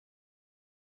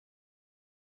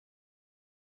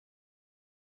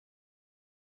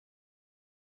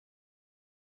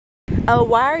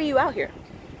Why are you out here?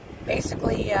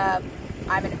 Basically, I'm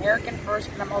an American first,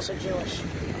 but I'm also Jewish.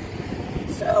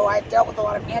 So I've dealt with a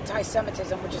lot of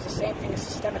anti-Semitism, which is the same thing as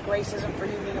systemic racism for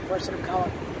you being a person of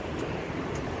color.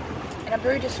 And I'm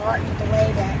very disheartened with the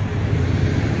way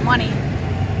that money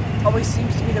always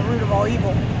seems to be the root of all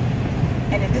evil.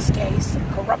 And in this case,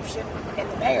 corruption in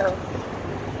the mayor,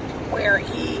 where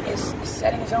he is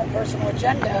setting his own personal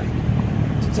agenda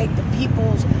to take the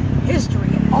people's history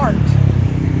and art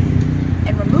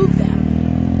and remove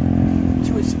them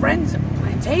to his friends'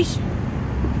 plantation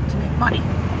to make money.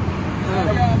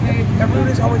 The root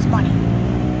is always money.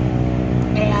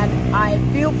 And I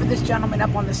feel for this gentleman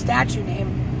up on the statue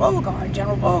named Beauregard,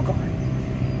 General Beauregard,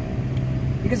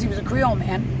 because he was a Creole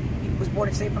man. He was born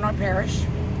in St. Bernard Parish,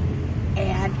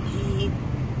 and he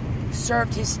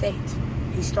served his state.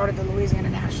 He started the Louisiana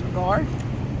National Guard.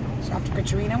 So after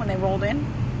Katrina, when they rolled in,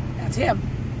 that's him.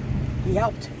 He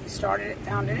helped. He started it,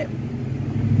 founded it.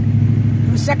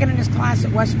 He was second in his class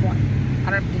at West Point.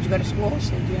 Did you go to school?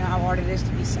 So do you know how hard it is to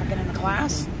be second in the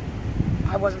class?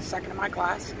 I wasn't second in my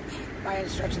class by any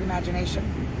stretch of the imagination.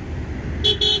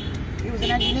 He was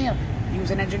an engineer. He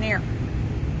was an engineer.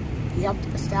 He helped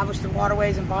establish the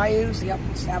waterways and bayous. He helped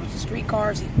establish the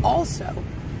streetcars. He also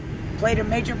played a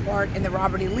major part in the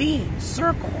Robert E. Lee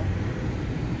Circle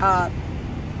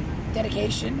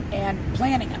dedication and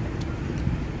planning of it.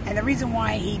 And the reason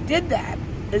why he did that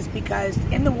is because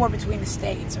in the war between the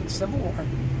states, or the Civil War,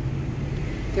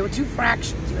 there were two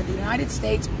fractions. You had the United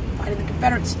States fighting the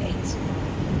Confederate States.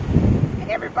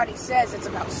 And everybody says it's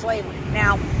about slavery.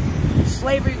 Now,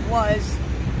 slavery was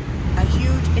a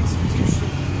huge institution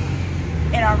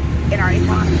in our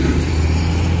economy.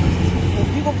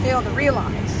 What people fail to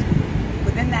realize,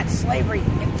 within that slavery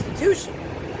institution,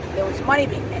 there was money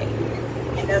being made.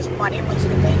 And those money went to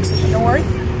the banks in the north.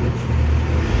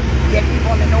 You had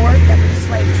people in the north that were the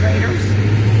slave traders.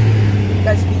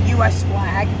 Because the U.S.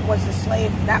 flag was the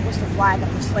slave, that was the flag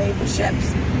of the slave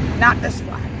ships, not this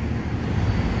flag.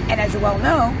 And as you well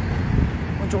know,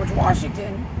 when George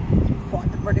Washington fought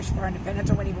the British for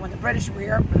independence, or when even when the British were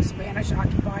here, or the Spanish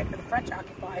occupied, or the French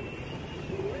occupied,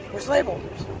 were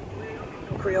slaveholders.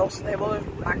 Creole slaveholders,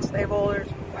 black slaveholders,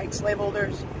 white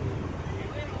slaveholders,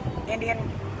 Indian,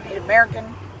 Native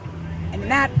American. And in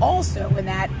that also, with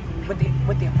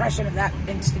the oppression of that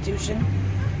institution,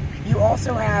 you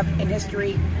also have in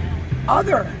history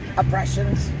other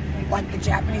oppressions, like the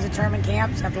Japanese internment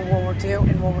camps after World War II.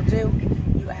 In World War II,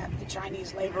 you have the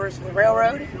Chinese laborers for the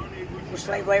railroad, for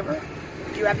slave labor.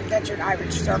 You have indentured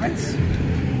Irish servants.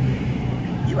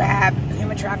 You have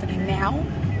human trafficking now.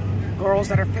 Girls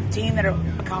that are 15 that are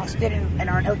accosted and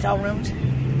are in hotel rooms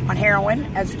on heroin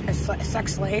as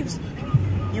sex slaves.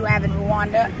 You have in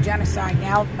Rwanda genocide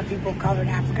now of people of color in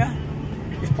Africa.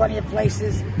 There's plenty of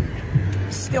places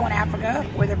still in Africa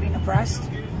where they're being oppressed,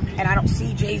 and I don't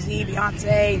see Jay-Z,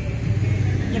 Beyonce,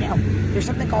 you know, there's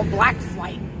something called black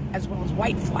flight as well as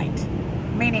white flight,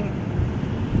 meaning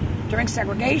during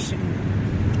segregation,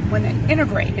 when they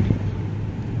integrated,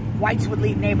 whites would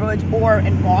leave neighborhoods, or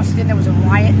in Boston there was a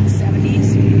riot in the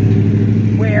 70s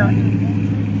where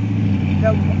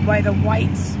the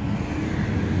whites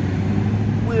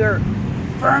were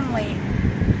firmly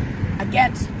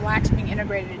against blacks being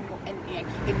integrated in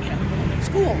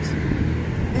schools.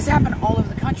 This happened all over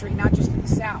the country, not just in the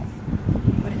South.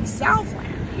 But in the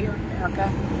Southland, here in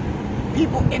America,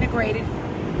 people integrated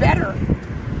better,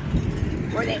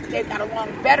 or they got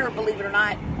along better, believe it or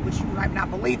not, which you might not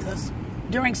believe this,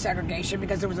 during segregation,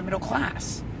 because there was a middle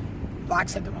class.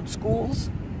 Blacks had their own schools.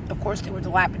 Of course, they were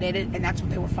dilapidated, and that's what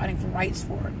they were fighting for rights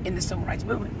for in the Civil Rights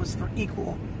Movement, was for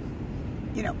equal,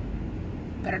 you know,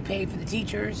 better pay for the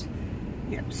teachers,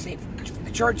 you know, safe for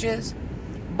the churches.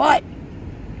 But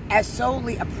as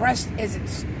solely oppressed as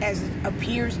it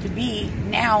appears to be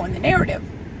now in the narrative,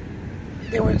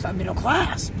 there was a middle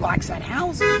class. Blacks had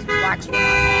houses. Blacks were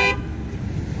not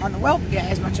on the welfare,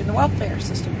 as much in the welfare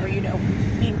system, or, you know,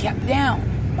 being kept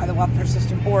down by the welfare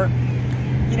system, or,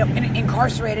 you know,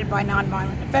 incarcerated by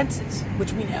nonviolent offenses,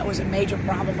 which we know is a major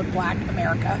problem with Black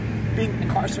America, being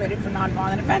incarcerated for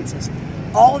nonviolent offenses.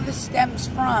 All of this stems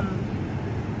from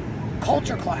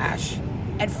culture clash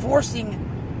and forcing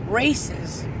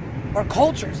races, or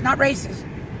cultures, not races,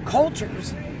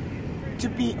 cultures, to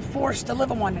be forced to live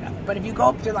with one another. But if you go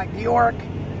up to like New York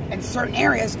and certain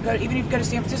areas, even if you go to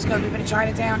San Francisco, have you been to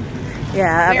Chinatown?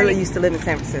 Yeah, I really used to live in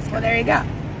San Francisco. Well, there you go.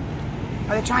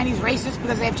 Are the Chinese racist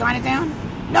because they have Chinatown?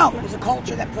 No, it was a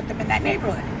culture that put them in that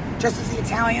neighborhood. Just as the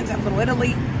Italians have Little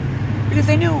Italy, because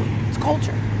they knew it's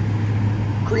culture.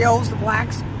 Creoles, the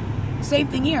blacks, same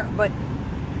thing here. But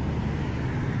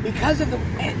because of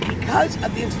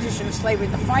the institution of slavery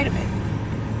and the fight of it,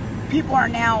 people are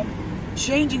now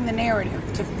changing the narrative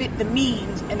to fit the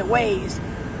means and the ways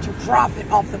to profit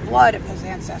off the blood of those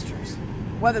ancestors,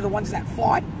 whether the ones that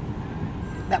fought,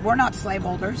 that were not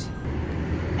slaveholders,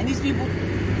 and these people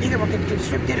either were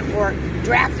conscripted or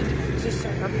drafted to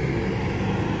serve.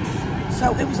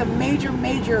 So it was a major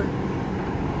amount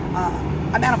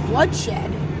of bloodshed,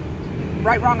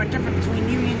 right, wrong, or different, between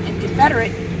Union and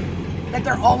Confederate, that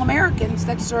they're all Americans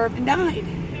that served and died.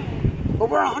 But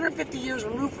we're 150 years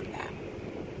removed from that.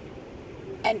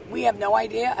 And we have no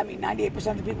idea. I mean,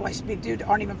 98% of the people I speak to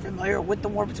aren't even familiar with the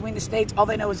war between the states. All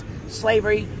they know is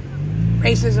slavery,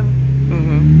 racism.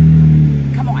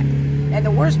 Mm-hmm. Come on. And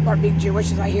the worst part, being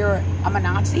Jewish, is I hear I'm a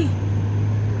Nazi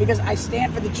because I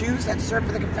stand for the Jews that served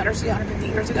for the Confederacy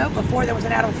 150 years ago, before there was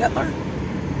an Adolf Hitler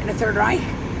and a Third Reich.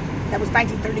 That was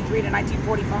 1933 to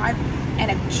 1945.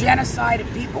 And a genocide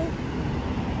of people,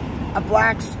 of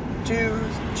blacks,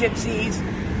 Jews, gypsies,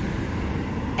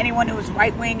 anyone who was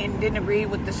right-wing and didn't agree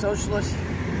with the socialists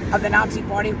of the Nazi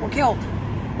Party were killed,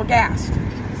 were gassed.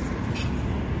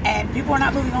 And people are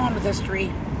not moving on with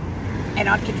history. And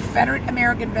on Confederate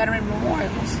American veteran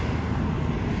memorials,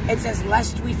 it says,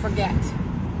 "Lest we forget."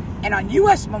 And on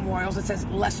U.S. memorials, it says,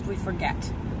 "Lest we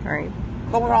forget." Right.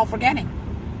 But we're all forgetting.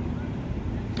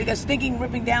 Because thinking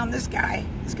ripping down this guy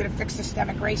is going to fix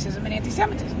systemic racism and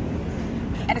anti-Semitism.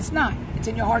 And it's not. It's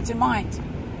in your hearts and minds.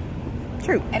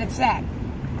 True. And it's sad.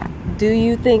 Do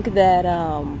you think that,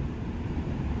 I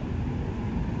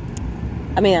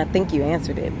mean, I think you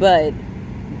answered it, but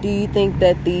do you think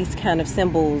that these kind of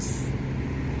symbols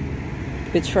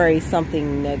betray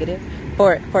something negative?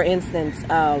 For instance,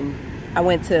 I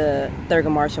went to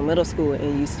Thurgood Marshall Middle School, and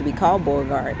it used to be called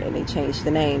Beauregard, and they changed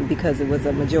the name because it was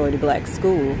a majority black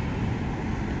school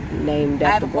named after I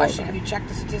have a question. Beauregard. Have you checked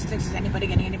the statistics? Is anybody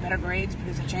getting any better grades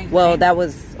because they changed the Well, name? that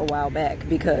was a while back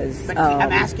because... But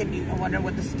I'm asking you, I wonder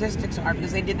what the statistics are,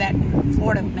 because they did that in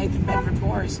Florida, Nathan Bedford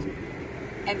Forest.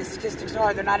 And the statistics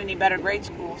are they're not any better grade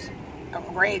schools, or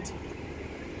grades.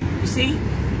 You see?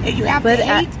 You have to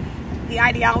hate the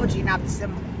ideology, not the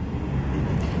symbol.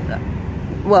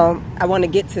 Well, I want to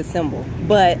get to symbol,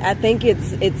 but I think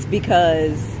it's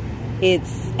because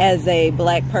it's, as a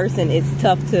black person, it's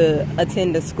tough to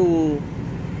attend a school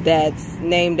that's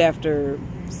named after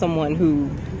someone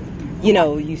who, you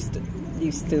know, used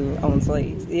to own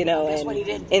slaves, you know,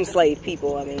 and enslave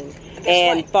people. I mean,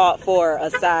 and fought for a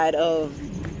side of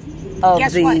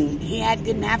Guess the. What? He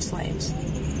didn't have slaves,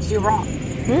 so you're wrong.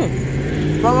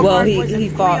 Well, he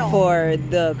fought for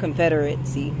the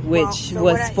Confederacy, which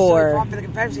was for... So he fought for the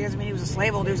Confederacy doesn't mean he was a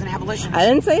slaveholder, he was an abolitionist. I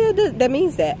didn't say that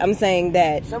means that. I'm saying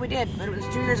that... So he did, but it was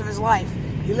 2 years of his life.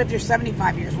 He lived here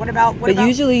 75 years. What about...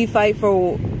 usually you fight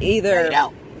for either... No, you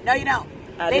don't. No, you don't.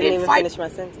 I didn't even finish my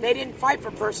sentence. They didn't fight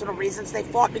for personal reasons. They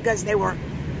fought because they were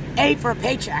aid for a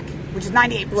paycheck, which is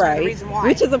 98% of the reason why.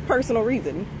 Which is a personal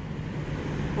reason.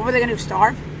 What were they going to do,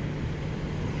 starve?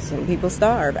 Some people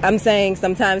starve. I'm saying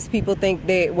sometimes people think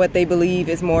what they believe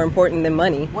is more important than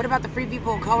money. What about the free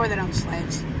people of color that owned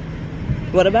slaves?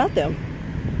 What about them?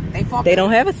 They fought. They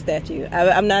don't have a statue.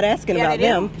 I'm not asking about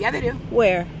them. Yeah, they do.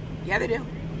 Where? Yeah, they do.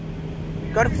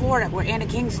 Go to Florida, where Anna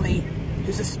Kingsley,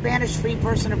 who's a Spanish free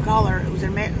person of color, who's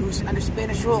under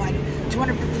Spanish rule, had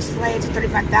 250 slaves and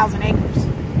 35,000 acres.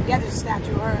 Yeah, there's a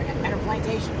statue of her at her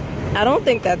plantation. I don't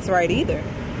think that's right either.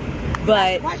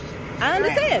 But I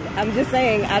understand. I'm just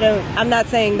saying I'm not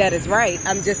saying that it's right.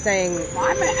 I'm just saying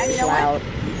what?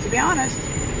 To be honest,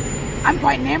 I'm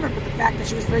quite enamored with the fact that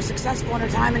she was very successful in her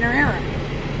time in her era.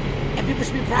 And people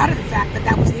should be proud of the fact that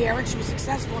that was the era and she was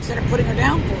successful instead of putting her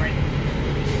down for it.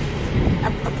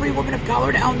 A free woman of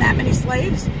color to own that many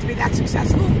slaves, to be that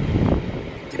successful,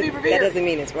 to be revered. That doesn't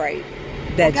mean it's right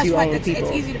that you own people.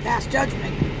 It's easy to pass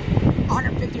judgment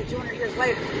 150 or 200 years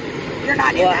later. You're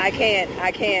not in that. Well,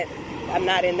 I can't. I'm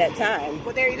not in that time.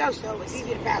 Well, there you go. So it's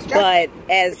easy to pass judgment.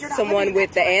 But as someone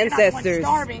with the ancestors,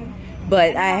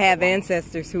 but I have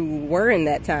ancestors who were in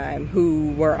that time,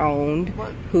 who were owned,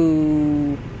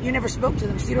 who... You never spoke to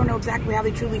them, so you don't know exactly how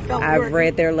they truly felt. I've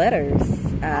read their letters.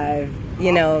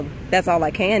 You know, that's all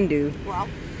I can do. Well,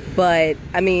 but,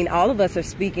 I mean, all of us are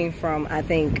speaking from, I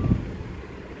think,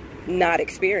 not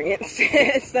experience.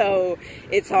 So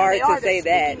it's hard to say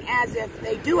that. As if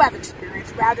they do have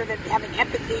experience, rather than having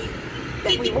empathy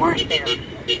that we weren't there,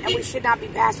 and we should not be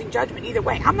passing judgment either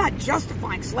way. I'm not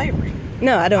justifying slavery.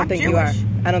 No, I don't think you are.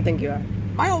 I don't think you are.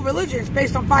 My whole religion is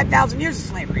based on 5,000 years of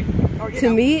slavery. To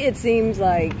me, it seems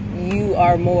like you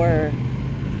are more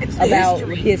about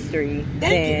history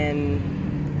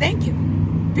than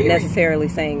necessarily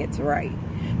saying it's right.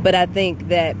 But I think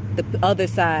that the other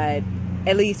side,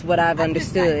 at least what I've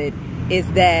understood,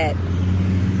 is that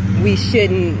we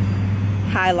shouldn't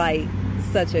highlight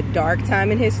such a dark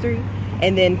time in history,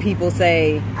 and then people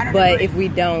say, but if we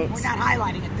don't... We're not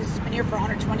highlighting it. This has been here for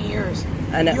 120 years.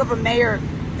 I know. You have a mayor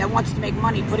that wants to make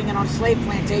money, putting it on a slave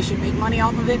plantation, make money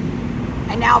off of it,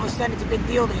 and now all of a sudden it's a big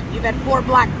deal to him. You've had 4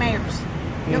 black mayors.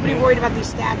 Nobody worried about these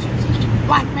statues.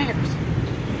 Black mayors.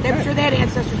 I'm sure they had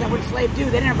ancestors that were enslaved too.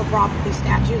 They didn't have a problem with these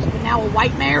statues. But now a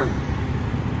white mayor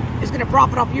is going to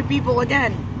profit off your people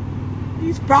again.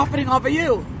 He's profiting off of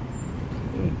you.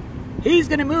 He's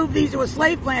going to move these to a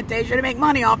slave plantation to make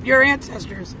money off your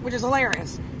ancestors, which is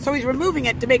hilarious. So he's removing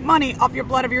it to make money off your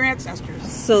blood of your ancestors.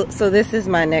 So this is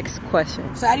my next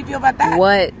question. So how do you feel about that?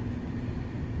 What?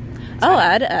 Oh,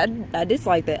 I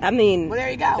dislike that. I mean, well,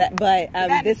 there you go. But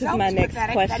this is my next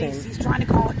question. He's trying to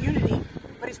call it unity,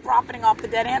 but he's profiting off the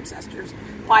dead ancestors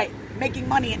by making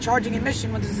money and charging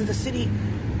admission when this is a city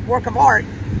work of art.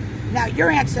 Now your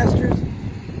ancestors,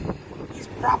 he's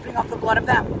profiting off the blood of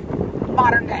them,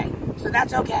 modern day. So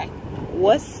that's okay.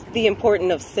 What's the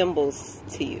importance of symbols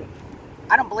to you?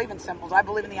 I don't believe in symbols. I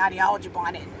believe in the ideology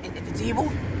behind it. And if it's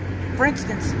evil, for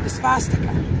instance, the swastika.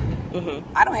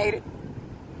 I don't hate it.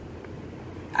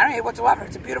 I don't hate it whatsoever.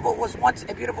 It was once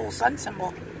a beautiful sun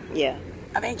symbol. Yeah.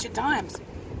 Of ancient times.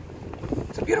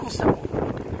 It's a beautiful symbol.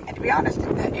 And to be honest,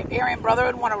 if the Aryan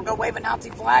Brotherhood wanted to go wave a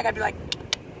Nazi flag, I'd be like,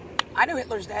 I know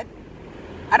Hitler's dead.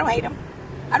 I don't hate him.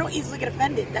 I don't easily get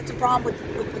offended. That's a problem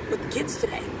with kids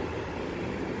today.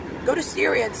 Go to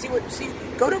Syria and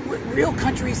go to real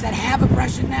countries that have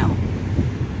oppression now.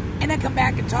 And then come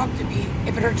back and talk to me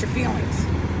if it hurts your feelings.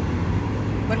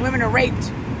 When women are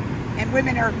raped and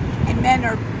men are...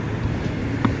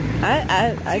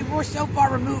 See, we're so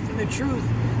far removed from the truth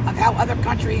of how other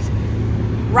countries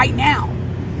right now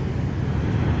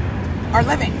are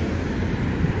living.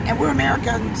 And we're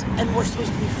Americans and we're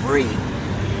supposed to be free.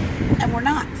 And we're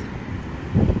not.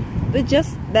 But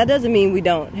that doesn't mean we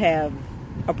don't have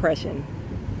oppression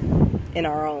in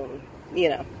our own,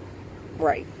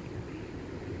 right.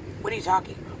 What are you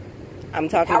talking about? I'm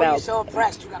talking about... How are you so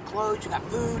oppressed? You got clothes, you got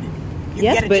food, you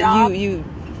yes, get a but job. You're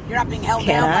not being held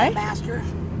down by a master.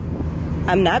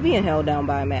 I'm not being held down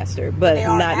by a master, but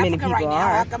not many people right now.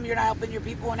 are. How come you're not helping your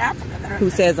people in Africa? Who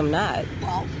says I'm not?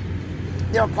 Well,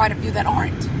 there are quite a few that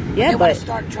aren't. Yeah, they want to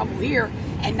start trouble here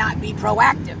and not be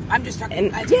proactive. I'm just talking.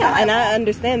 And I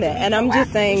understand that, and I'm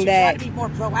just saying that try to be more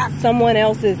proactive. Someone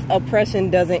else's oppression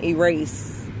doesn't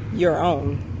erase your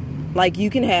own. Like, you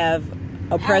can have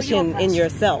oppression in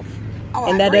yourself,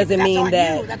 and that doesn't mean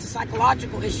that that's a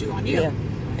psychological issue on you. Yeah.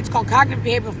 It's called cognitive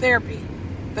behavioral therapy.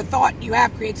 The thought you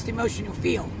have creates the emotion you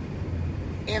feel.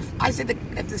 If I said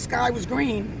if the sky was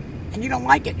green and you don't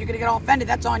like it, you're going to get all offended.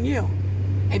 That's on you.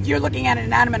 If you're looking at an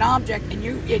inanimate object and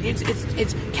it's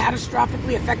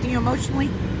catastrophically affecting you emotionally,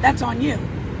 that's on you.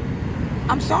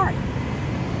 I'm sorry.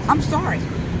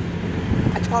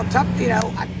 It's called tough.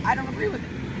 I don't agree with it.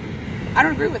 I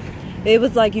don't agree with it. It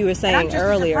was like you were saying and I'm just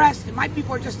earlier. As oppressed, and my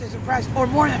people are just as oppressed, or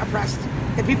more than oppressed,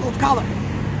 than people of color.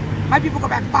 My people go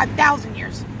back 5,000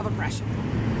 years of oppression.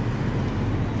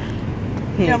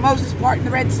 Moses parting the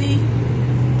Red Sea.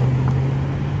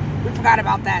 We forgot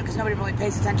about that because nobody really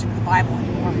pays attention to the Bible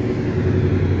anymore.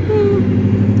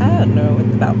 I don't know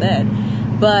about that.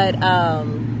 But,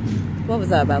 what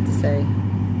was I about to say?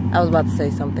 I was about to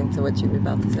say something to what you were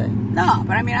about to say. No,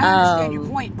 but I mean, I understand your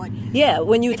point, but... Yeah,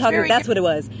 when you were talking... That's what it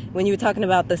was. When you were talking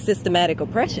about the systematic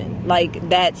oppression. Like,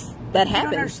 that happens. You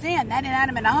don't understand. That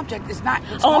inanimate object is not...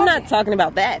 I'm not talking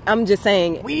about that. I'm just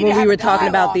saying, when we were talking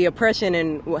about the oppression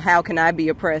and how can I be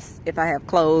oppressed if I have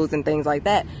clothes and things like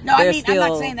that. No, I'm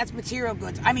not saying that's material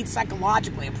goods. I mean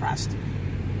psychologically oppressed.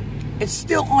 It's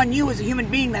still on you as a human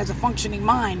being that has a functioning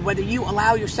mind, whether you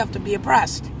allow yourself to be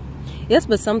oppressed. Yes,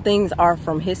 but some things are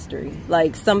from history.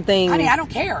 Like, some things... Honey, I don't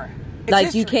care. It's like,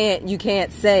 history. you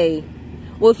can't say,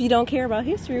 well, if you don't care about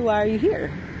history, why are you here?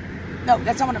 No,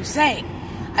 that's not what I'm saying.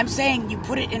 I'm saying you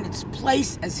put it in its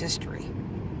place as history.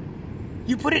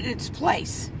 You put it in its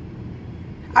place.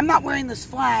 I'm not wearing this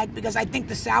flag because I think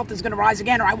the South is going to rise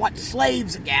again or I want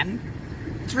slaves again.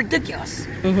 It's ridiculous.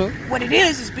 What it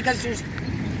is because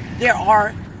there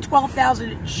are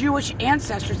 12,000 Jewish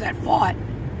ancestors that fought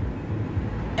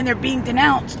and they're being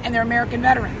denounced and they're American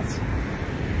veterans.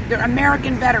 They're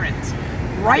American veterans.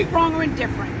 Right, wrong, or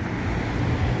indifferent.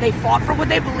 They fought for what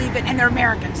they believe in and they're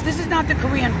Americans. This is not the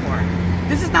Korean War.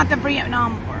 This is not the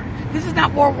Vietnam War. This is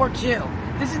not World War II.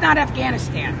 This is not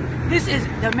Afghanistan. This is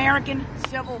the American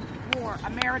Civil War.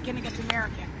 American against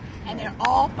American. And they're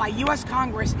all, by U.S.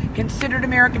 Congress, considered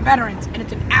American veterans. And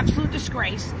it's an absolute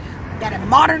disgrace that a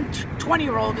modern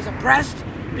 20-year-old is oppressed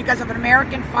because of an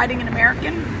American fighting an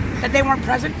American that they weren't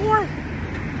present for.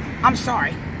 I'm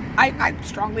sorry. I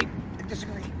strongly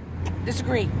disagree.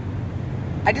 Disagree.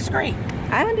 I disagree.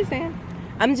 I understand.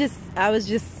 I was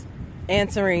just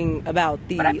answering about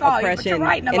the oppression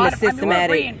right, and the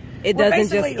systematic. It doesn't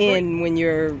just end when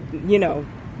you're, you know,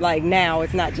 like now.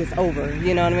 It's not just over.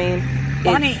 You know what I mean?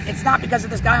 Funny, it's not because of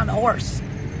this guy on the horse.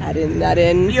 I didn't.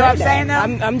 You know what I'm saying,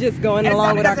 though? I'm just going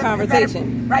along with our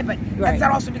conversation. Right, but that's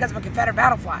not also because of a Confederate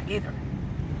battle flag either.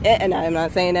 And I'm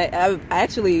not saying that. I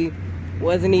actually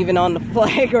wasn't even on the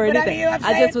flag or anything.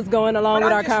 I just was going along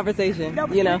with our conversation. No,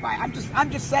 you know. I'm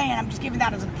just saying. I'm just giving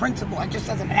that as a principle, just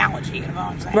as an analogy. You know what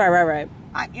I'm saying?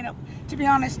 Right. You know, to be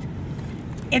honest,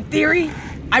 in theory,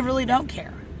 I really don't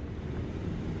care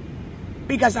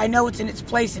because I know it's in its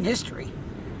place in history.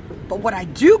 But what I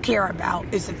do care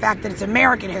about is the fact that it's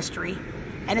American history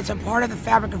and it's a part of the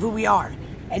fabric of who we are.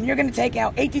 And you're going to take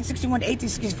out 1861 to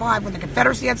 1865 when the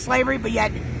Confederacy had slavery, but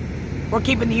yet we're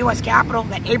keeping the U.S. Capitol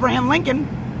that Abraham Lincoln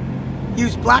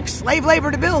used black slave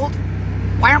labor to build.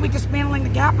 Why aren't we dismantling the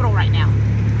Capitol right now?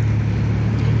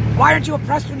 Why aren't you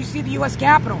oppressed when you see the U.S.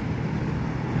 Capitol?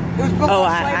 It was built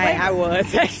on slave labor. I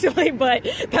was actually, but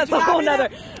that's a whole nother.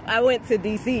 I went to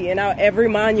D.C. and every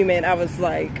monument I was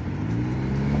like,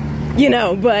 you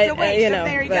know, but so wait, you so know,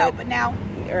 there you go. But now,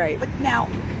 right? But now,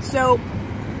 so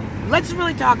let's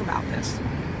really talk about this.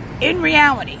 In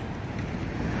reality,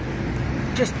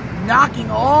 just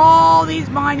knocking all these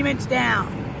monuments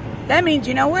down. That means,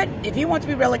 you know what? If he wants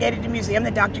to be relegated to a museum,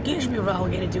 then Dr. King should be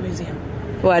relegated to a museum.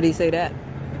 Why do you say that?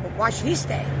 Well, why should he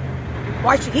stay?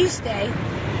 Why should he stay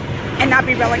and not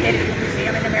be relegated to a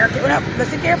museum in America? Well, no,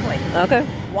 listen carefully. Okay.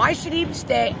 Why should he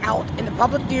stay out in the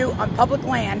public view on public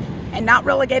land and not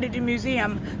relegated to a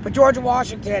museum, but George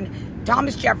Washington,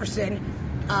 Thomas Jefferson,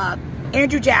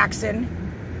 Andrew Jackson,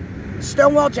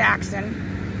 Stonewall Jackson,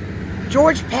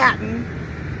 George Patton,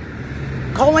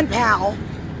 Colin Powell,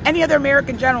 any other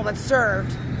American general that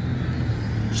served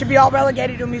should be all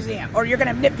relegated to a museum? Or you're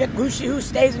going to nitpick who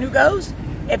stays and who goes?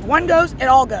 If one goes, it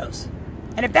all goes.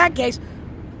 And if that case,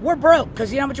 we're broke,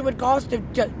 because you know how much it would cost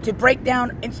to break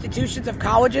down institutions of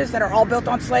colleges that are all built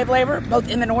on slave labor, both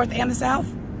in the North and the South?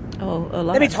 Oh, a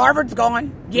lot. That means Harvard's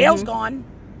gone, Yale's gone,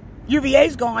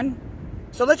 UVA's gone.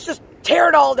 So let's just tear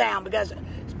it all down because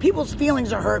people's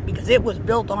feelings are hurt because it was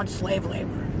built on slave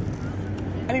labor.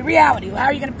 I mean, reality, how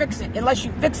are you going to fix it? Unless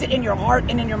you fix it in your heart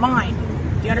and in your mind.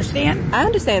 Do you understand? I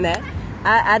understand that.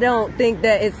 I don't think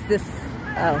that it's this...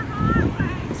 Oh,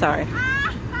 sorry. I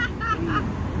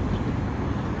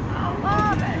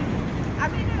love it. I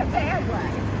mean, in a bad way.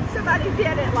 Somebody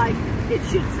did it like it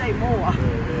should say more.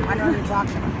 I know what you're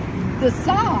talking about. The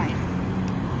sign.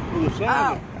 Well, the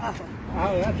sign.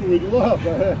 Oh, that's what we love.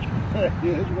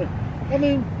 I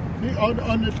mean,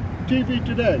 on the TV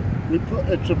today,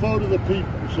 it's a vote of the people.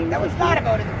 So that was not a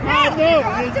vote of the people. I know,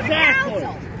 exactly.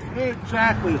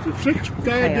 Exactly. It's the 6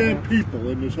 goddamn people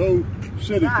in this whole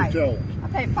city can tell us. I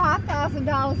pay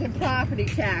 $5,000 in property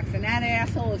tax, and that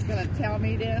asshole is going to tell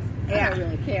me this? Yeah. I don't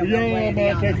really care. You don't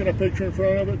mind taking a picture in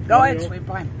front of it? Go ahead, sweet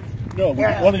pie. No,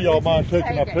 one of y'all mind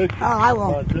taking a picture? Oh, I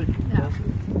won't. No.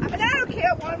 I mean, I don't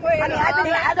care one way or the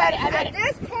other. At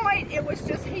this point, it was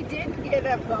just he didn't get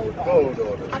a vote on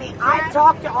it. I mean, I've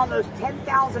talked to almost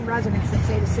 10,000 residents that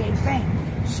say the same thing.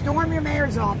 Storm your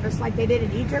mayor's office like they did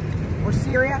in Egypt or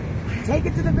Syria. Take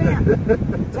it to the man.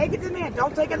 Take it to the man.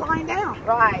 Don't take it lying down.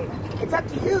 Right. It's up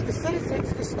to you, the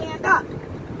citizens, to stand up.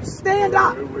 Stand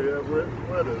up.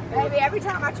 Baby, every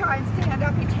time I try and stand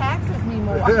up, he taxes me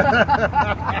more. Well,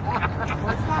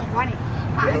 it's not funny.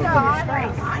 I know.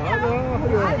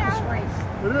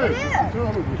 It is. It's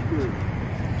a disgrace.